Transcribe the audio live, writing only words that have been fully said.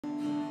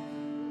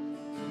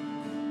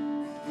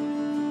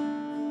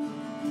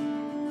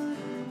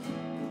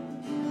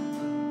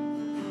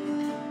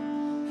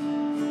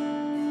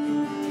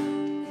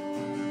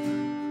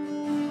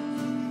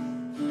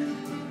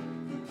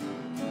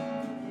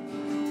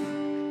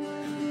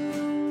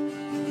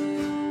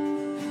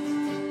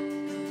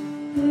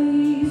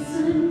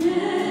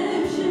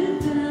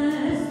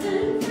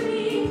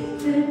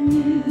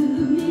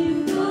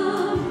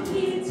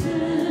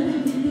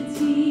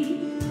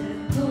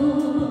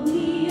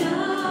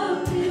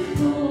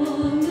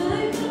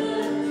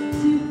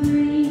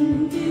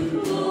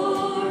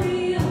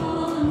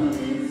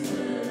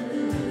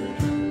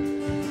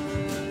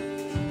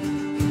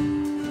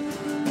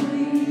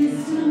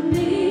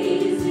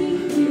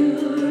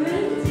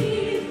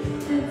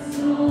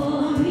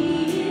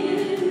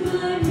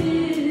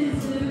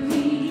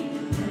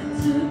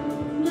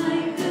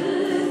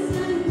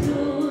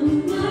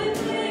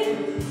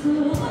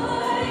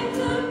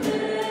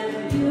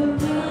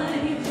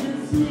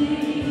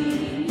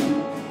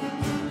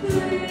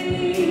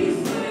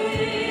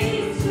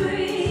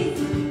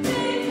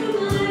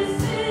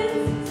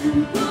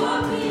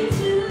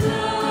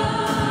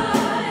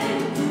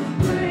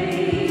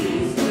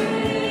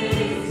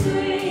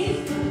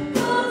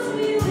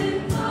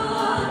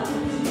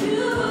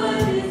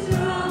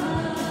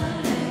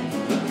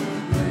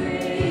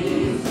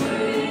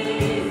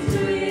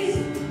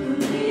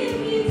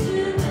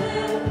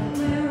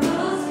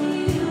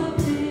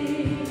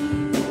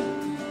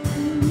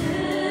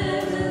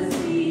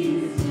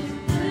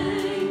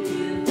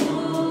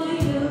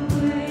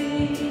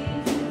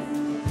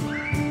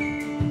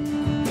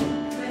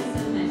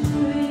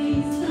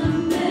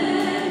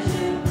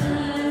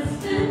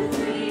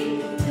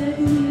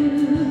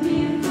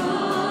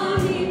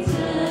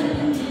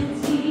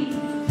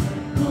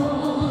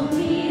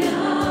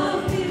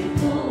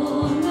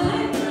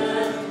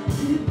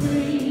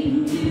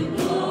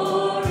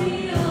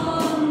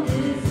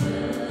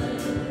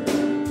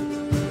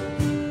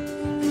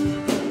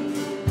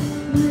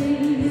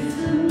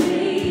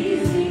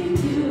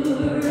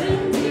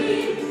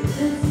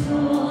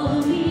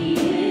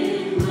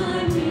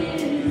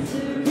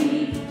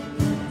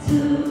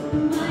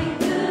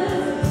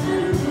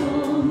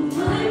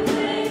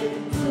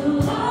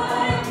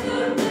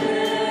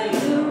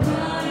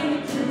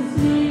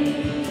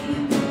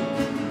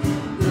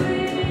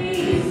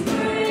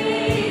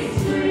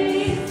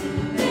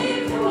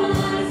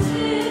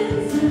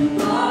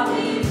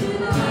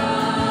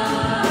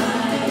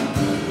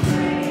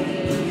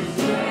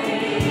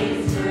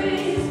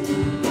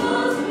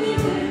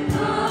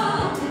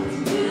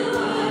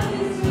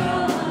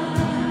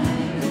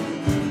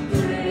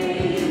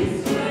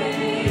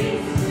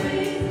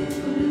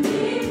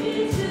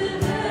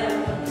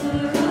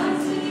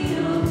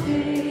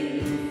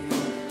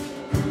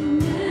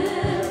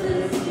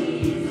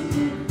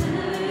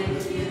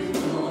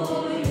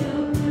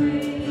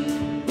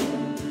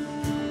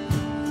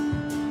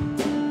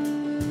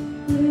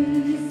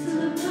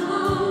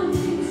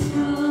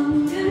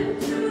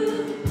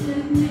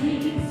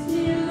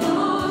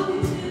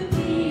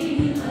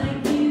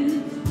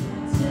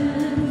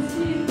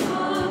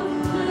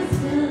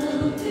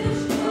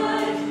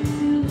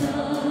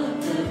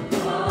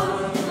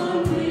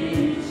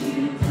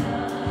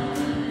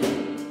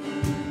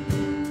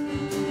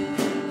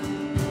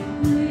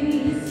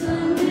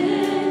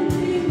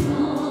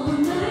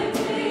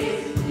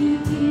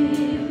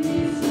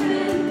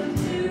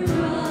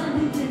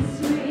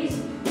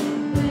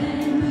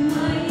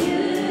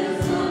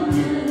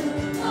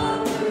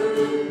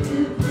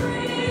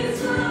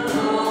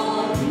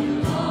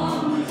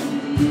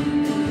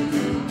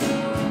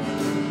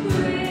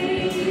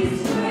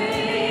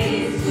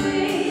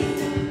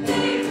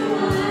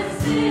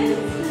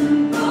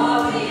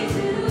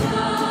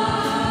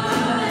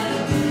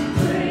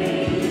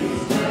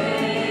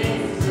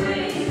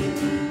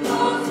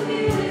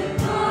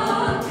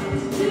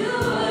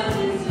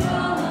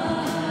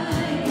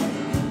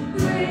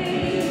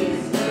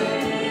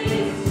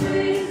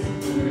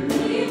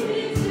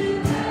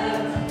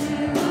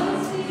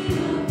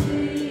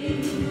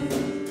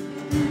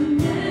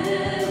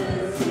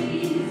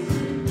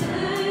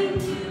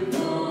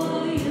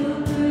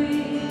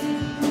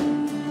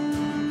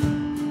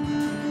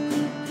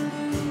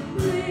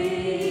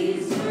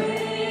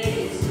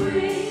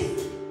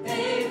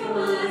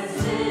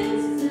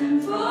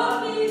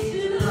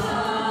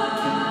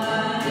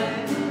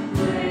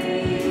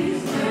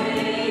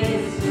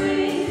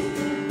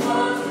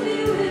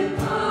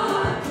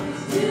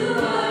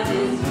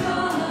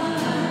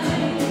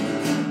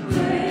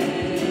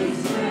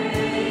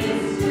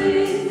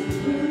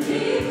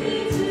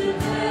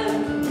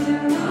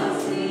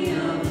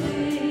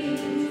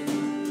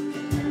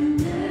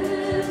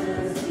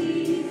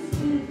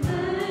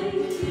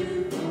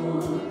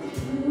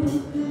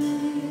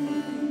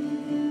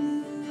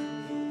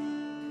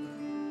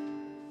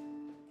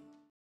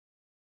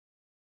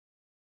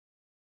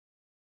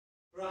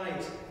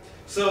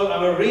So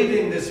our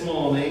reading this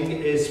morning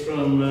is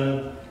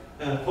from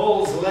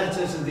Paul's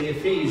letter to the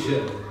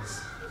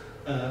Ephesians.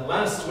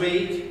 Last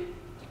week,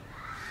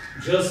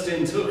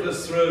 Justin took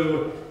us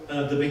through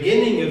the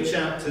beginning of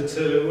chapter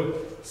 2,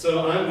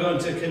 so I'm going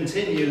to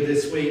continue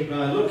this week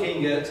by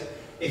looking at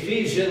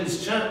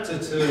Ephesians chapter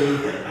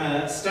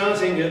 2,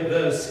 starting at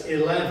verse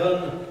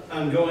 11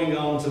 and going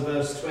on to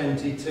verse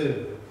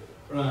 22.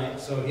 Right,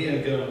 so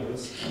here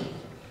goes.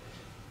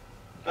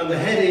 And the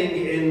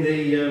heading in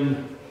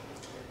the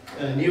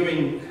the New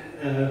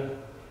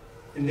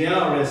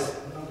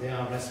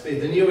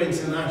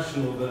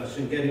International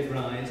Version, get it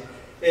right,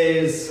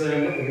 is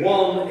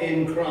one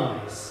in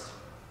Christ.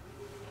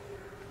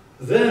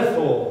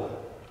 Therefore,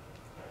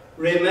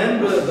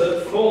 remember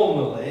that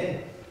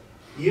formerly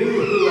you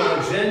who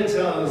are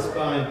Gentiles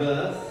by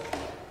birth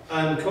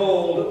and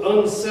called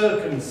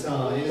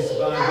uncircumcised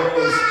by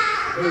those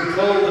who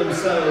call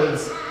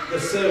themselves the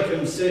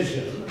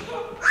circumcision,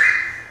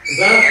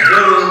 that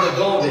done in the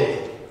body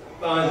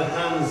by the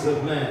hands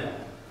of men.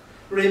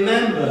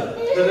 Remember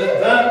that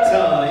at that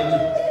time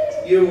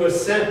you were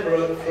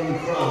separate from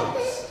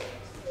Christ,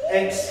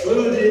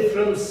 excluded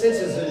from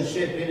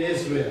citizenship in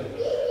Israel,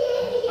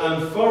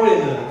 and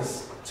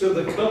foreigners to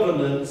the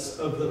covenants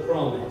of the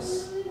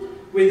promise,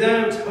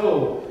 without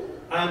hope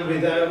and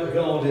without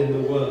God in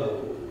the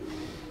world.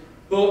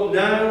 But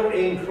now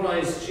in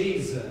Christ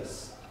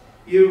Jesus,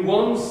 you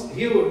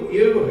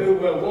who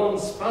were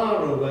once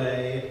far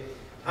away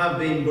have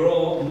been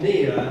brought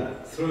near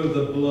through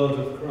the blood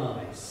of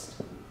Christ.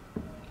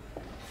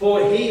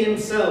 For he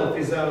himself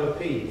is our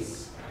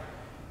peace,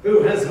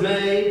 who has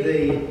made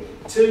the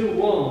two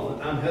one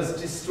and has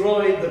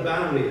destroyed the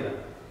barrier,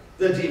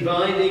 the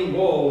dividing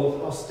wall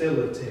of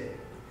hostility,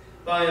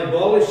 by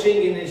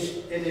abolishing in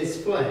his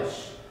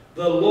flesh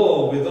the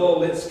law with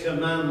all its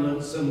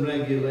commandments and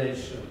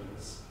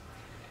regulations.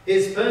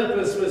 His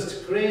purpose was to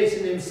create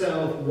in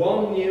himself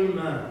one new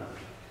man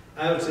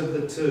out of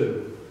the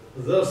two,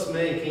 thus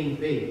making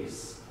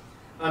peace,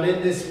 and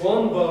in this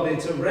one body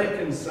to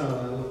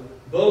reconcile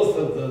both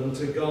of them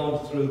to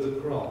God through the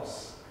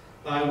cross,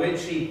 by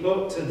which he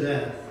put to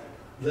death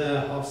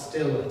their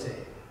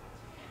hostility.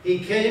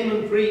 He came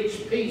and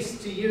preached peace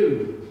to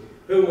you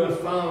who were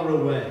far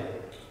away,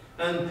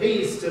 and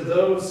peace to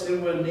those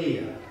who were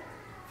near.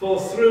 For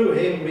through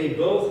him we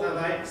both have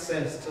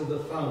access to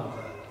the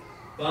Father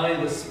by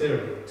the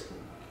Spirit.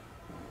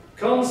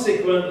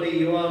 Consequently,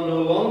 you are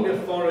no longer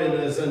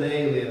foreigners and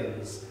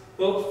aliens,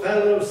 but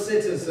fellow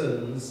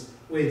citizens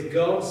with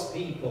God's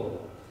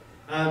people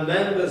and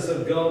members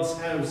of God's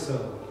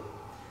household,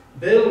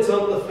 built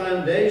on the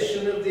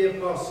foundation of the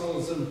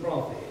apostles and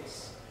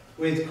prophets,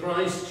 with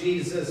Christ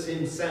Jesus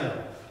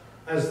himself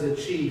as the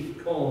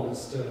chief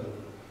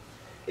cornerstone.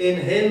 In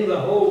him the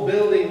whole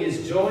building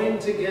is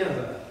joined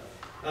together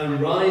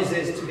and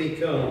rises to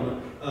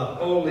become a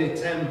holy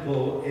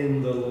temple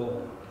in the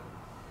Lord.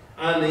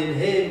 And in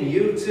him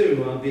you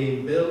too are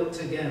being built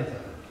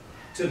together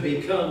to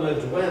become a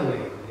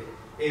dwelling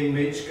in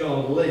which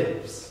God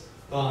lives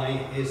by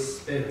his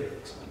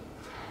Spirit.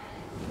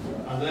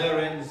 And there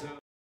ends our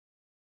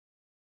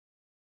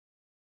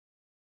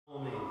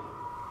morning.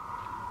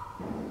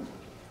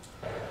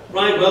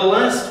 Right, well,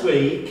 last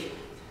week,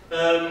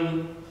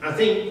 I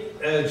think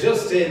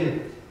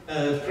Justin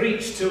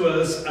preached to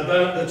us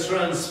about the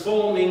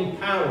transforming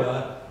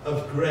power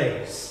of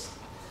grace.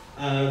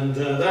 And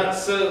that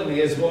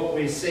certainly is what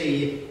we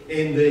see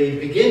in the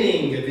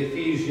beginning of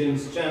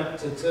Ephesians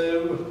chapter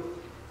 2.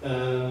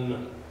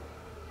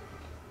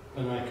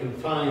 And I can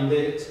find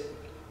it.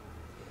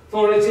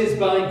 For it is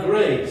by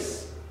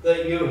grace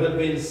that you have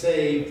been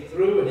saved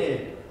through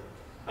him,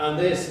 and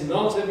this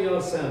not of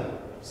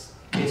yourselves,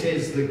 it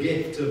is the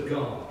gift of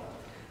God.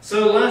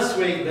 So last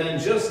week then,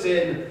 just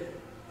in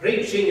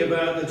preaching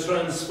about the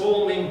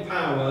transforming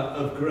power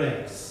of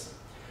grace,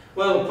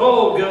 well,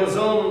 Paul goes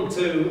on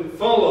to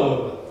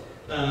follow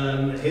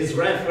his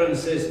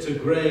references to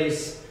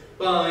grace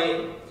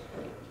by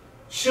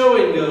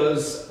showing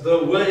us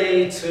the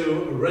way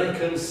to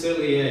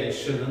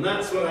reconciliation. And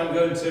that's what I'm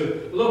going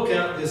to look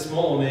at this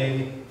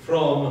morning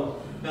from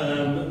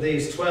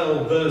these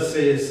 12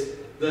 verses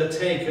that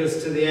take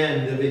us to the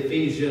end of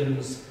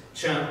Ephesians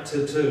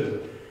chapter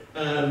 2.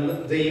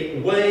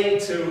 The way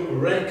to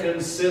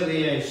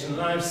reconciliation.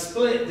 And I've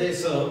split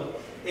this up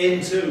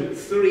into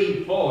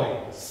 3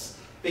 points,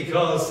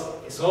 because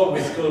it's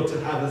always good to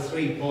have a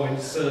 3-point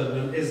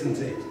sermon, isn't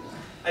it?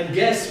 And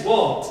guess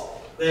what?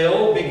 They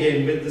all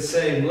begin with the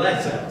same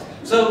letter.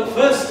 So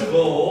first of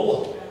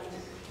all,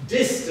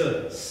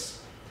 distance.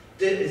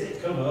 Is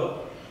it come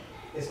up?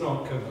 It's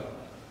not come up.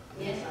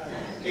 Yes,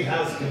 it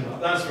has come up.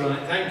 That's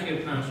right. Thank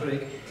you,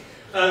 Patrick.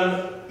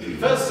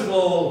 First of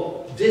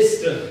all,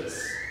 distance.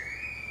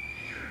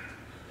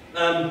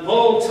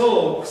 Paul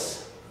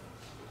talks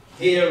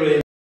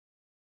here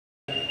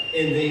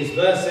in these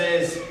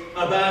verses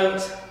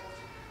about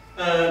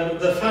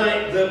the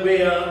fact that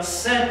we are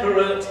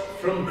separate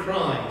from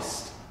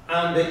Christ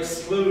and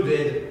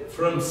excluded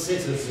from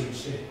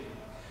citizenship.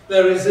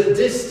 There is a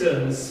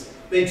distance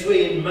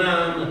between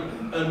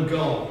man and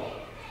God.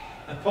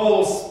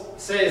 Paul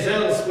says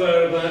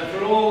elsewhere about,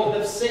 for all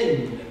have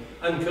sinned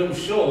and come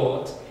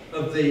short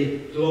of the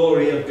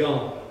glory of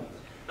God.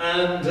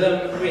 And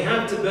we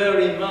have to bear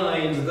in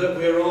mind that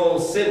we're all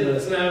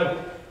sinners. Now,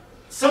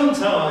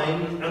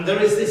 sometime, and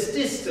there is this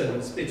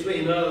distance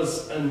between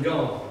us and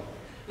God.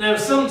 Now,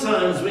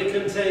 sometimes we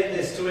can take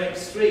this to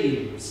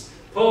extremes.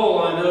 Paul,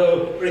 I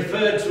know,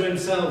 referred to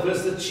himself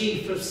as the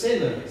chief of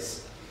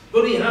sinners.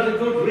 But he had a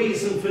good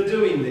reason for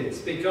doing this,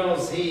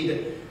 because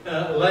he'd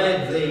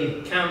led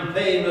the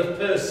campaign of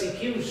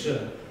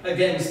persecution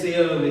against the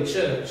early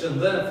church, and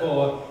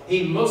therefore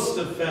he must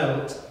have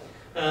felt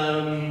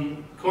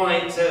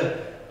quite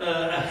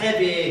a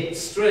heavy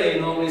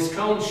strain on his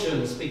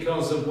conscience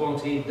because of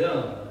what he'd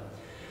done.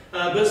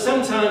 But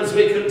sometimes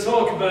we can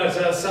talk about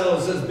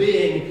ourselves as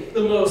being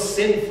the most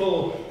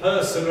sinful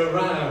person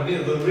around,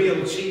 the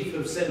real chief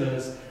of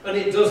sinners, and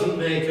it doesn't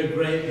make a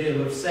great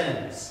deal of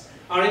sense.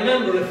 I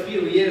remember a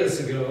few years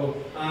ago,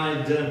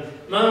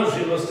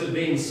 Marjorie must have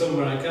been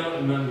somewhere, I can't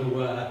remember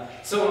where,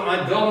 so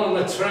I'd gone on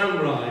a tram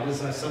ride,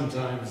 as I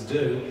sometimes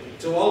do,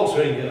 to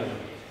Altrincham,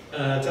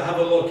 to have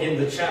a look in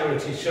the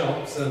charity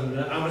shops, and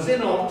I was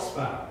in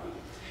Oxfam,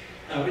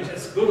 which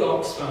is a good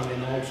Oxfam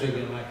in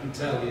Altrincham, I can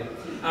tell you.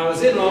 I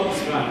was in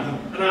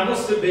Oxfam, and I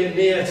must have been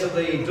near to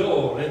the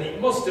door, and it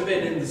must have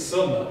been in the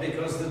summer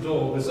because the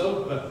door was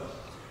open.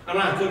 And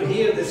I could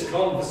hear this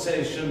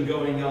conversation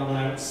going on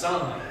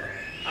outside,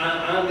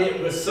 and it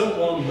was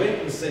someone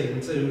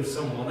witnessing to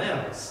someone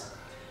else.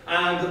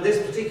 And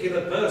this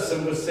particular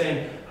person was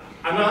saying,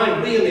 and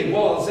I really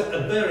was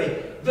a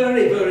very,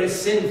 very, very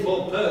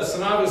sinful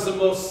person. I was the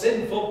most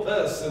sinful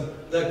person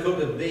there could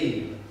have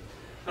been.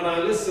 And I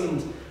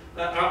listened.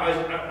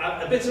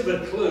 A bit of a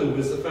clue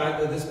was the fact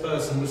that this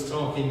person was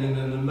talking in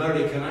an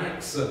American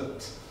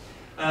accent.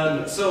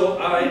 And so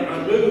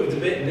I moved a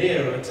bit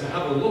nearer to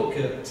have a look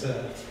at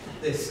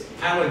this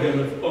paragon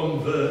of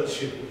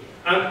unvirtue.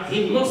 And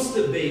he must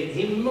have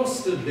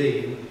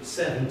been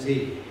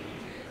 17.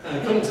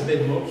 Couldn't have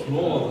been much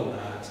more than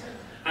that.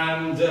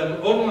 And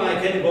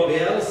unlike anybody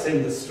else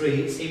in the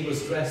streets, he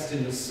was dressed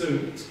in a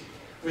suit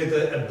with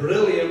a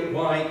brilliant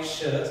white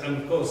shirt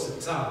and, of course,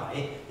 a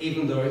tie,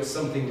 even though it's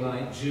something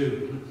like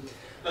June.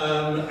 He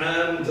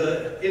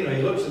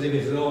looked as if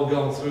it had all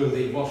gone through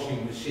the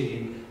washing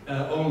machine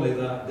only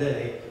that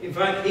day. In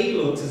fact, he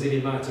looked as if he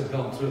might have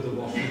gone through the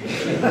washing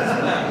machine as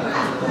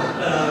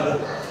well.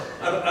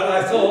 And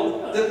I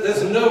thought, that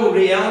there's no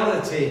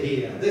reality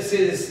here. This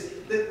is...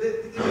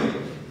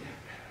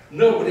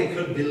 nobody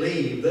could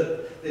believe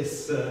that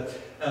this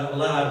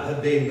lad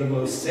had been the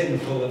most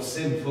sinful of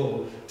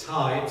sinful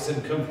types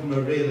and come from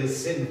a really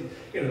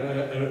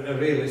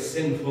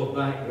sinful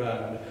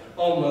background.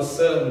 Almost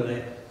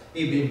certainly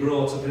he'd been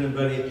brought up in a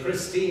very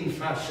pristine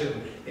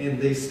fashion in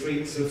the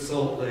streets of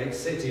Salt Lake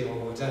City or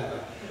whatever.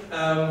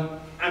 And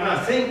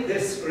I think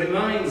this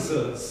reminds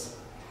us,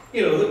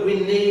 that we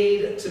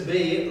need to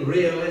be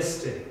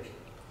realistic.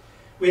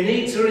 We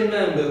need to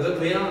remember that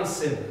we are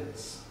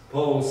sinners.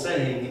 Paul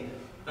saying,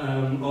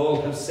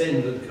 all have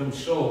sinned and come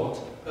short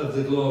of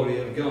the glory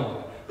of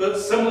God. But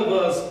some of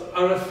us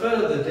are a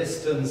further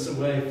distance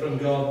away from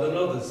God than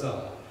others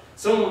are.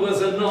 Some of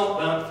us are not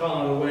that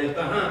far away,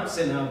 perhaps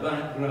in our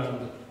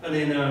background and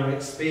in our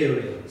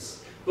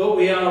experience. But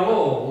we are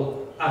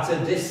all at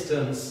a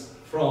distance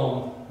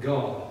from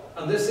God.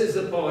 And this is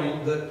the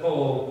point that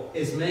Paul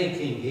is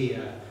making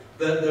here,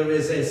 that there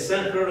is a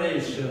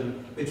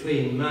separation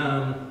between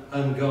man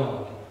and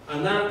God.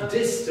 And that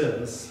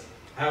distance,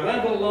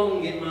 however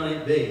long it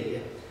might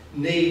be,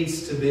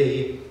 needs to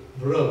be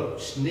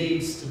broached,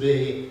 needs to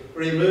be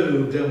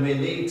removed, and we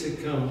need to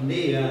come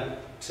near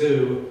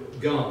to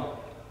God.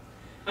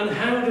 And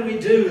how do we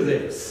do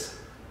this?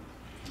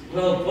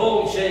 Well,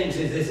 Paul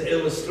changes his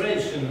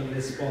illustration at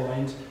this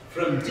point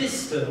from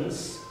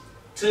distance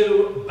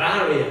to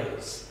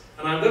barriers.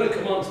 And I'm going to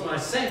come on to my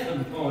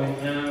second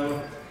point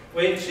now,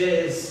 which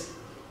is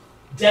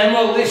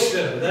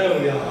demolition. There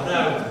we are.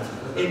 Now,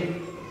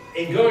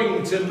 in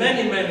going to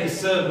many, many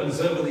sermons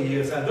over the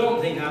years, I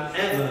don't think I've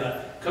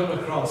ever come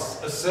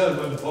across a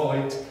sermon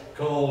point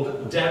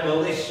called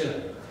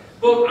demolition.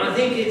 But I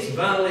think it's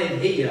valid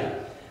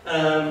here.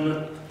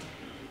 And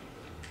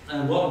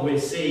what we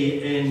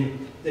see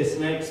in this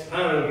next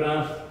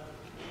paragraph.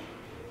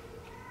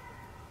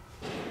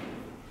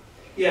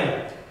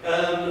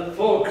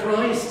 For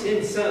Christ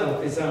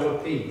himself is our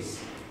peace,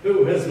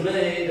 who has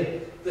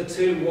made the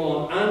two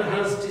one and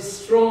has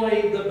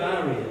destroyed the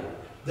barrier,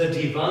 the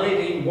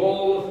dividing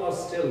wall of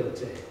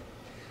hostility.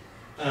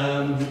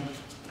 And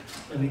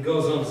it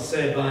goes on to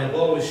say, by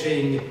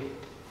abolishing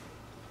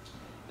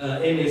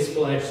in his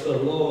flesh the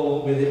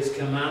law with its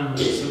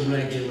commandments and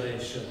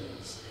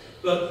regulations.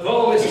 But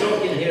Paul is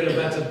talking here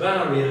about a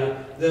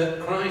barrier that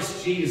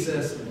Christ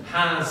Jesus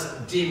has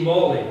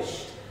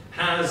demolished,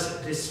 has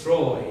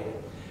destroyed.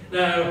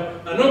 Now,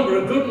 a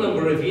good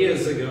number of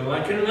years ago,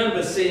 I can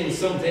remember seeing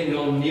something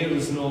on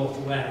News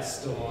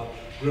Northwest or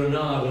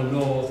Granada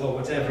North or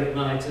whatever it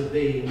might have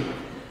been,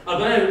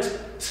 about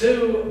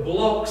 2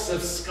 blocks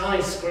of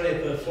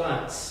skyscraper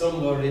flats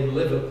somewhere in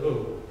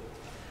Liverpool.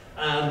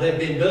 And they'd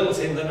been built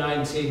in the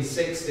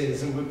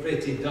 1960s and were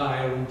pretty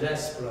dire and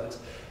desperate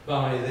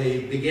by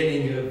the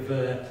beginning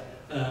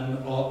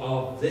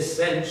of this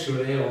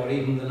century, or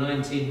even the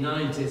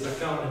 1990s. I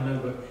can't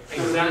remember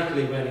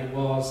exactly when it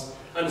was.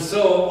 And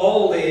so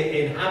all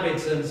the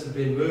inhabitants had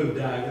been moved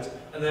out,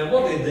 and then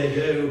what did they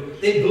do?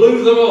 They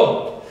blew them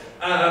up.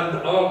 And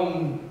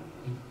on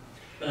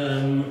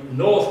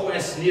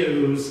Northwest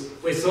News,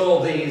 we saw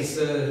these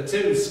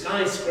two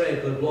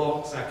skyscraper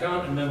blocks. I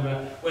can't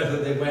remember whether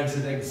they went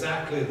at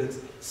exactly the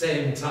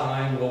same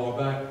time or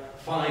about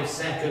 5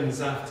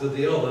 seconds after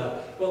the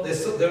other. But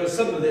there was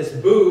some of this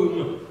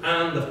boom,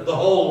 and the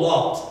whole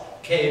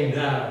lot came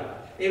down.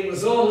 It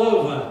was all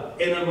over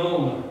in a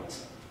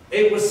moment.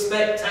 It was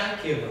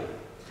spectacular.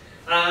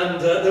 And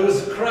there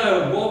was a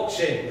crowd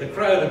watching. The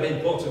crowd had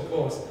been put, of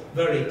course,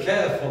 very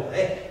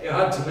carefully. You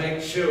had to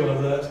make sure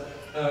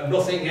that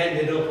nothing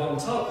ended up on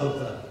top of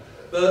them.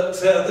 But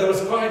there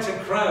was quite a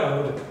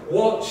crowd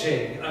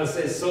watching as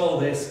they saw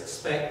this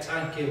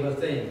spectacular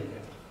thing.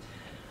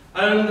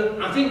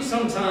 And I think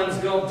sometimes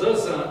God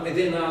does that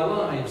within our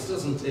lives,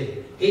 doesn't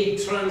He? He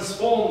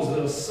transforms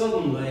us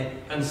suddenly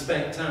and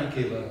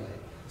spectacularly,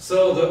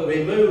 so that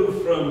we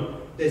move from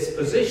this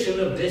position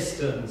of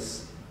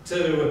distance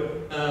to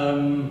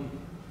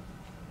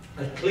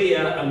a clear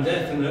and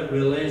definite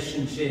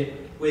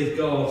relationship with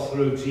God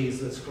through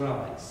Jesus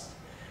Christ.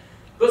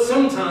 But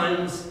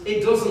sometimes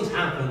it doesn't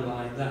happen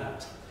like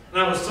that. And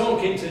I was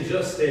talking to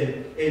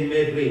Justin in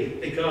midweek,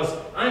 because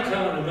I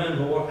can't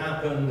remember what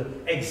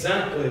happened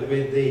exactly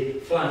with the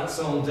flats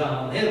on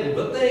Downhill,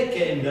 but they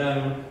came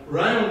down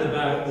round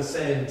about the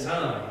same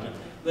time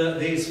that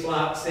these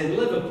flats in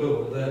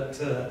Liverpool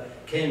that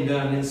came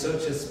down in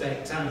such a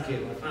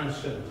spectacular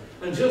fashion.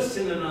 And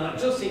Justin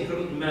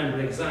couldn't remember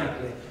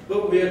exactly,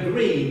 but we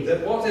agreed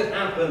that what had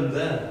happened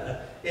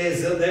there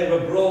is that they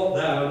were brought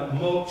down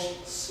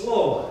much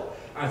slower.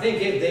 I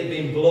think if they'd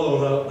been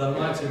blown up, there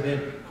might have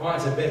been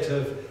quite a bit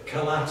of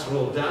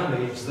collateral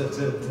damage that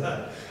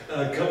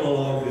had come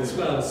along as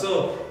well.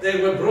 So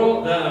they were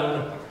brought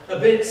down a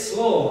bit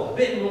slower, a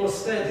bit more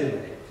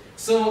steadily.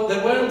 So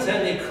there weren't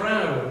any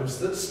crowds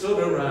that stood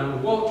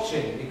around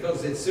watching,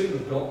 because they'd soon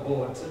have got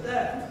bored to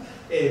death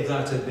if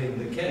that had been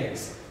the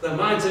case. There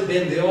might have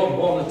been the odd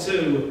one or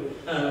two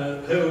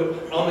who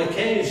on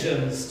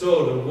occasion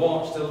stood and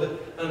watched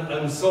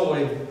and saw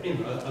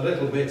a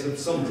little bit of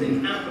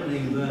something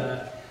happening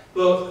there.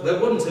 But there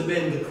wouldn't have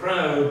been the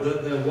crowd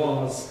that there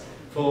was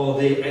for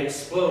the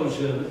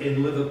explosion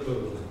in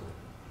Liverpool.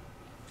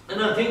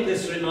 And I think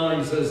this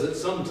reminds us that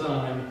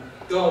sometimes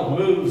God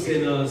moves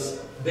in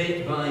us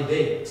bit by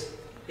bit.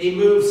 He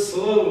moves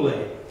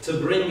slowly to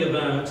bring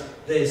about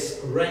this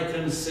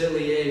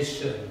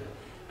reconciliation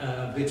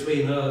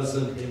between us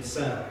and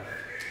Himself.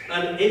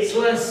 And it's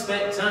less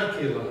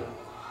spectacular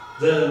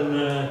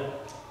than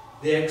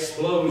the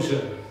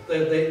explosion,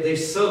 the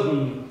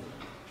sudden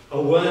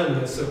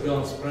awareness of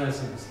God's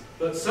presence.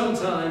 But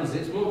sometimes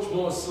it's much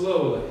more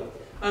slowly,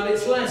 and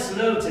it's less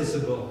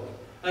noticeable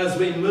as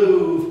we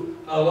move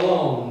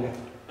along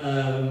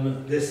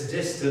this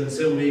distance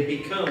and we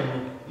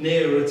become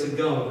nearer to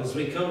God, as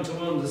we come to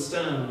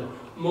understand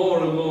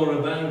more and more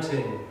about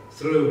Him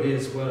through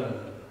His Word.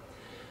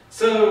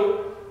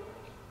 So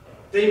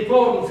the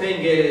important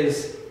thing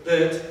is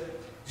that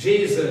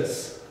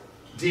Jesus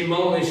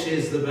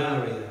demolishes the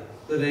barrier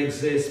that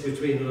exists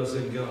between us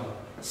and God.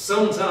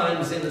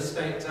 Sometimes in a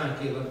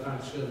spectacular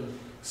fashion,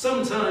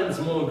 sometimes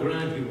more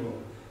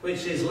gradual,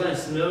 which is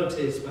less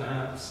noticed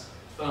perhaps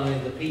by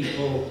the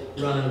people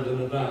round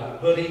and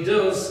about. But He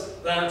does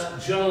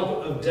that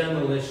job of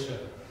demolition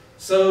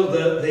so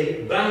that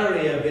the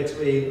barrier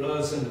between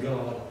us and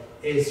God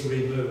is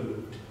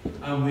removed,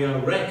 and we are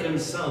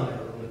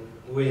reconciled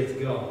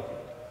with God.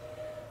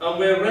 And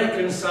we're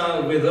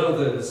reconciled with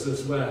others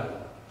as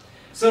well.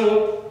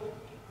 So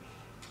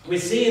we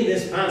see in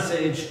this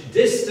passage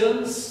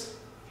distance,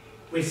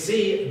 we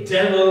see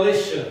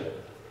demolition,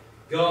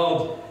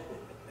 God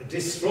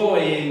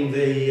destroying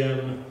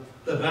the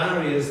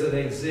barriers that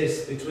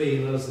exist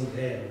between us and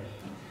Him.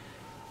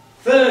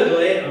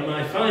 Thirdly, and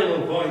my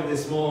final point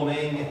this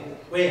morning,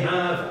 we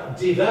have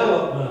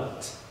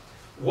development.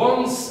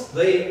 Once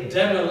the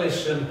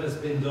demolition has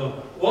been done,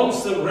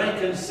 once the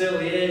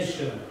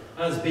reconciliation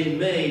has been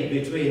made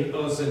between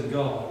us and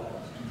God,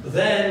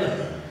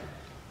 then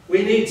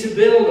we need to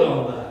build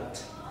on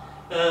that.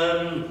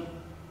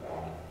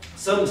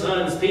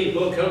 Sometimes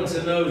people come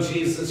to know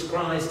Jesus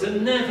Christ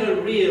and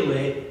never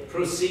really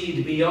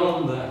proceed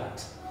beyond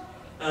that.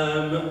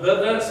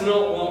 But that's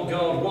not what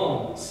God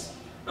wants.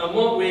 And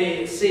what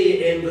we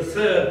see in the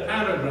third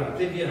paragraph,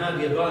 if you have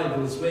your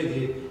Bibles with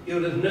you, you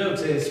would have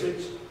noticed,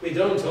 which we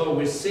don't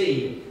always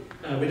see,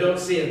 we don't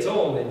see at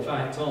all, in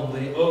fact, on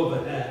the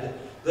overhead,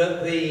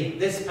 that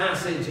this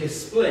passage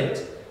is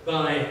split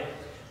by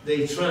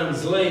the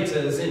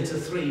translators into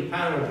 3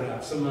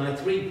 paragraphs, and my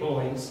 3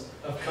 points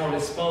have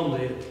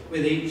corresponded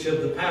with each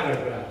of the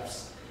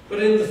paragraphs.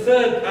 But in the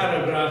third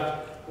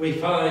paragraph, we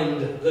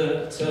find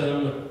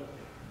that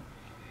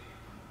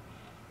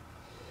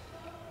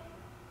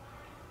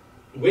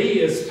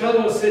we as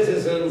fellow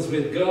citizens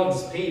with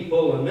God's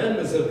people and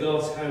members of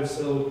God's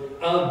household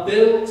are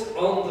built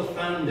on the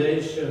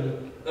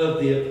foundation of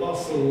the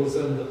apostles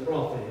and the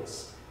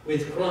prophets,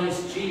 with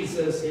Christ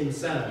Jesus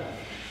himself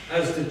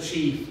as the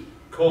chief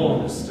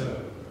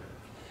cornerstone.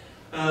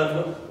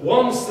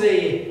 Once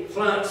the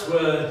flats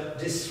were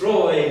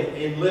destroyed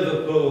in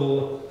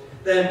Liverpool,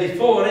 then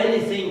before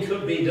anything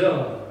could be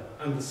done,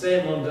 and the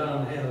same on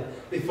downhill,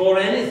 before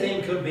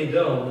anything could be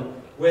done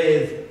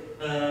with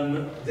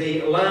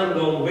the land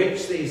on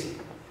which these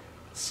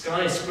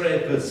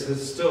skyscrapers had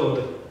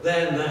stood,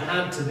 then there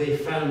had to be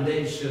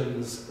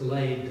foundations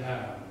laid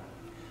down.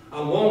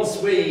 And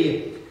once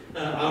we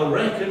are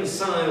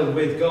reconciled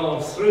with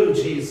God through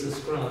Jesus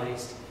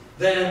Christ,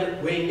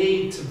 then we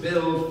need to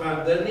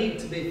there need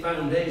to be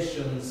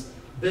foundations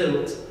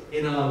built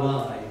in our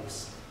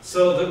lives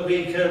so that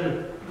we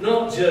can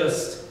not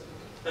just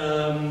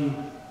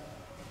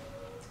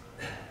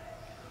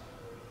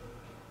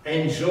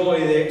enjoy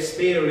the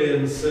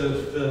experience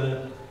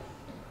of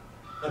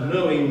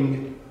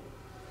knowing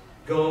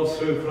God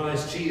through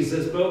Christ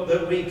Jesus, but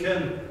that we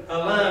can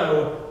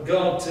allow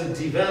God to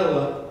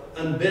develop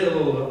and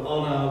build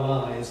on our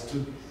lives,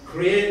 to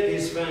create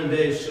these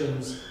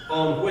foundations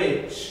on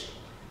which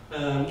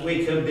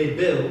we can be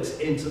built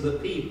into the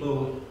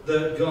people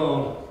that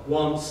God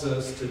wants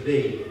us to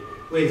be,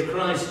 with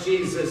Christ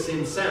Jesus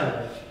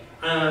himself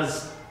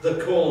as the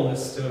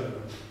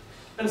cornerstone.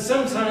 And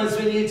sometimes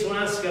we need to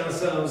ask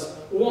ourselves,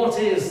 what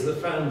is the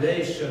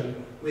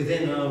foundation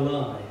within our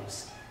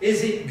lives?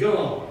 Is it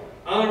God?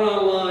 Are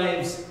our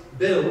lives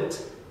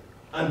built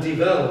and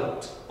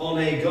developed on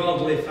a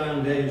godly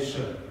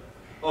foundation?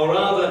 Or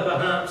are there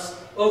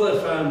perhaps other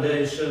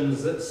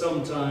foundations that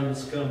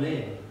sometimes come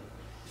in?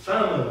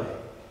 Family.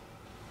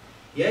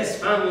 Yes,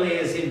 family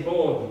is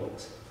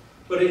important,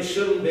 but it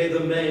shouldn't be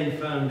the main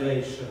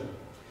foundation.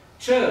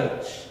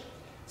 Church.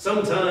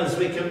 Sometimes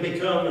we can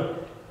become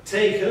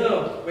taken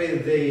up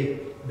with the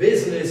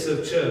business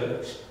of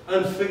church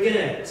and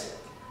forget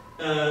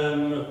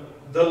the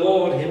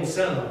Lord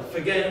himself,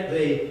 forget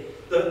the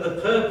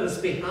purpose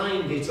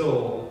behind it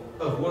all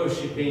of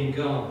worshipping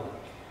God.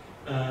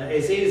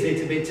 It's easy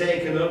to be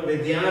taken up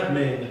with the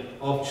admin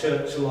of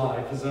church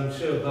life, as I'm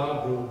sure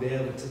Barbara will be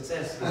able to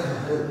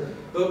testify.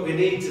 But we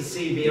need to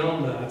see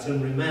beyond that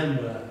and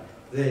remember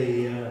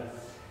that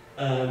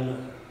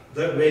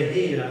we're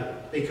here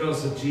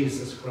because of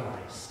Jesus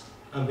Christ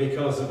and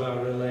because of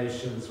our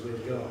relations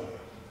with God.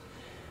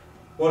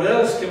 What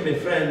else can be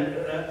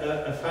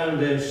a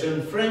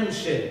foundation?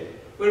 Friendship.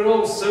 We're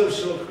all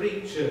social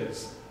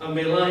creatures and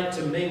we like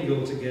to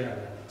mingle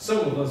together. Some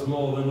of us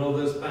more than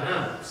others,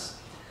 perhaps.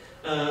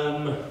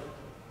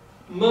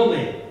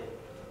 Money.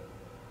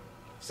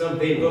 Some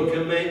people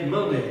can make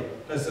money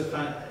as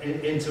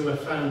into a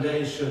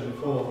foundation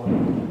for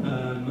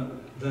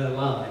their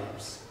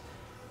lives.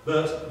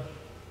 But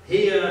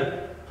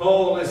here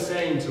Paul is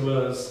saying to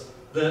us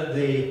that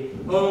the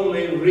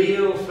only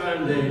real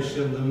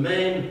foundation, the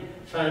main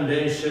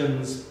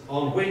foundations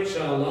on which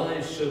our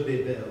lives should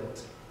be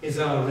built, is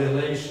our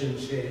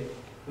relationship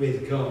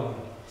with God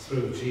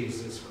through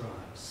Jesus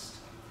Christ.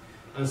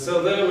 And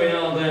so there we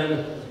are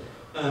then,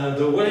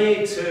 the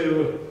way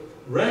to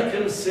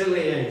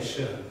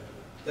reconciliation.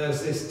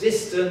 There's this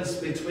distance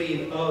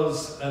between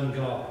us and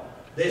God,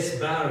 this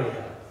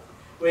barrier.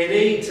 We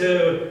need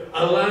to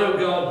allow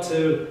God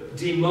to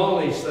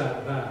demolish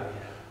that barrier.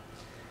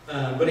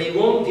 But he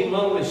won't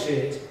demolish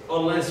it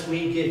unless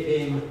we give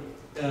him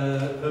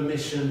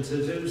permission to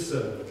do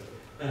so.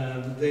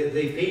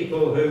 The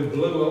people who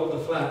blew up the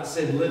flats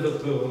in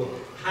Liverpool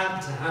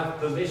had to have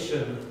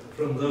permission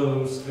from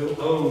those who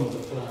owned the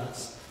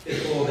flats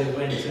before they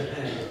went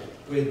ahead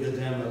with the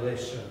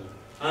demolition.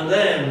 And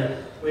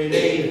then we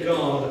need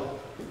God,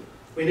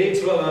 we need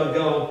to allow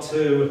God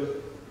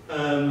to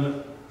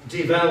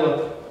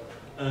develop,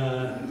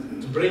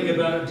 to bring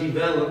about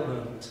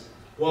development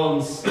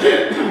once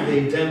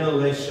the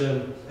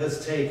demolition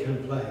has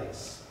taken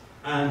place,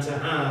 and to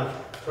have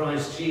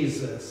Christ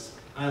Jesus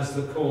as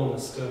the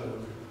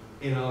cornerstone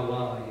in our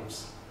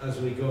lives as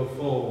we go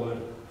forward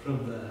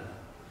from there.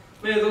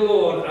 May the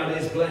Lord add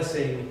his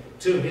blessing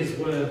to his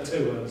word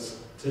to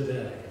us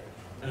today.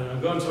 And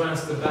I'm going to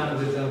ask the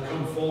band if they'll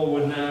come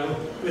forward now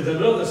with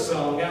another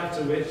song,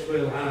 after which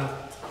we'll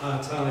have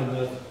our time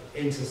of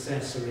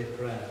intercessory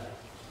prayer.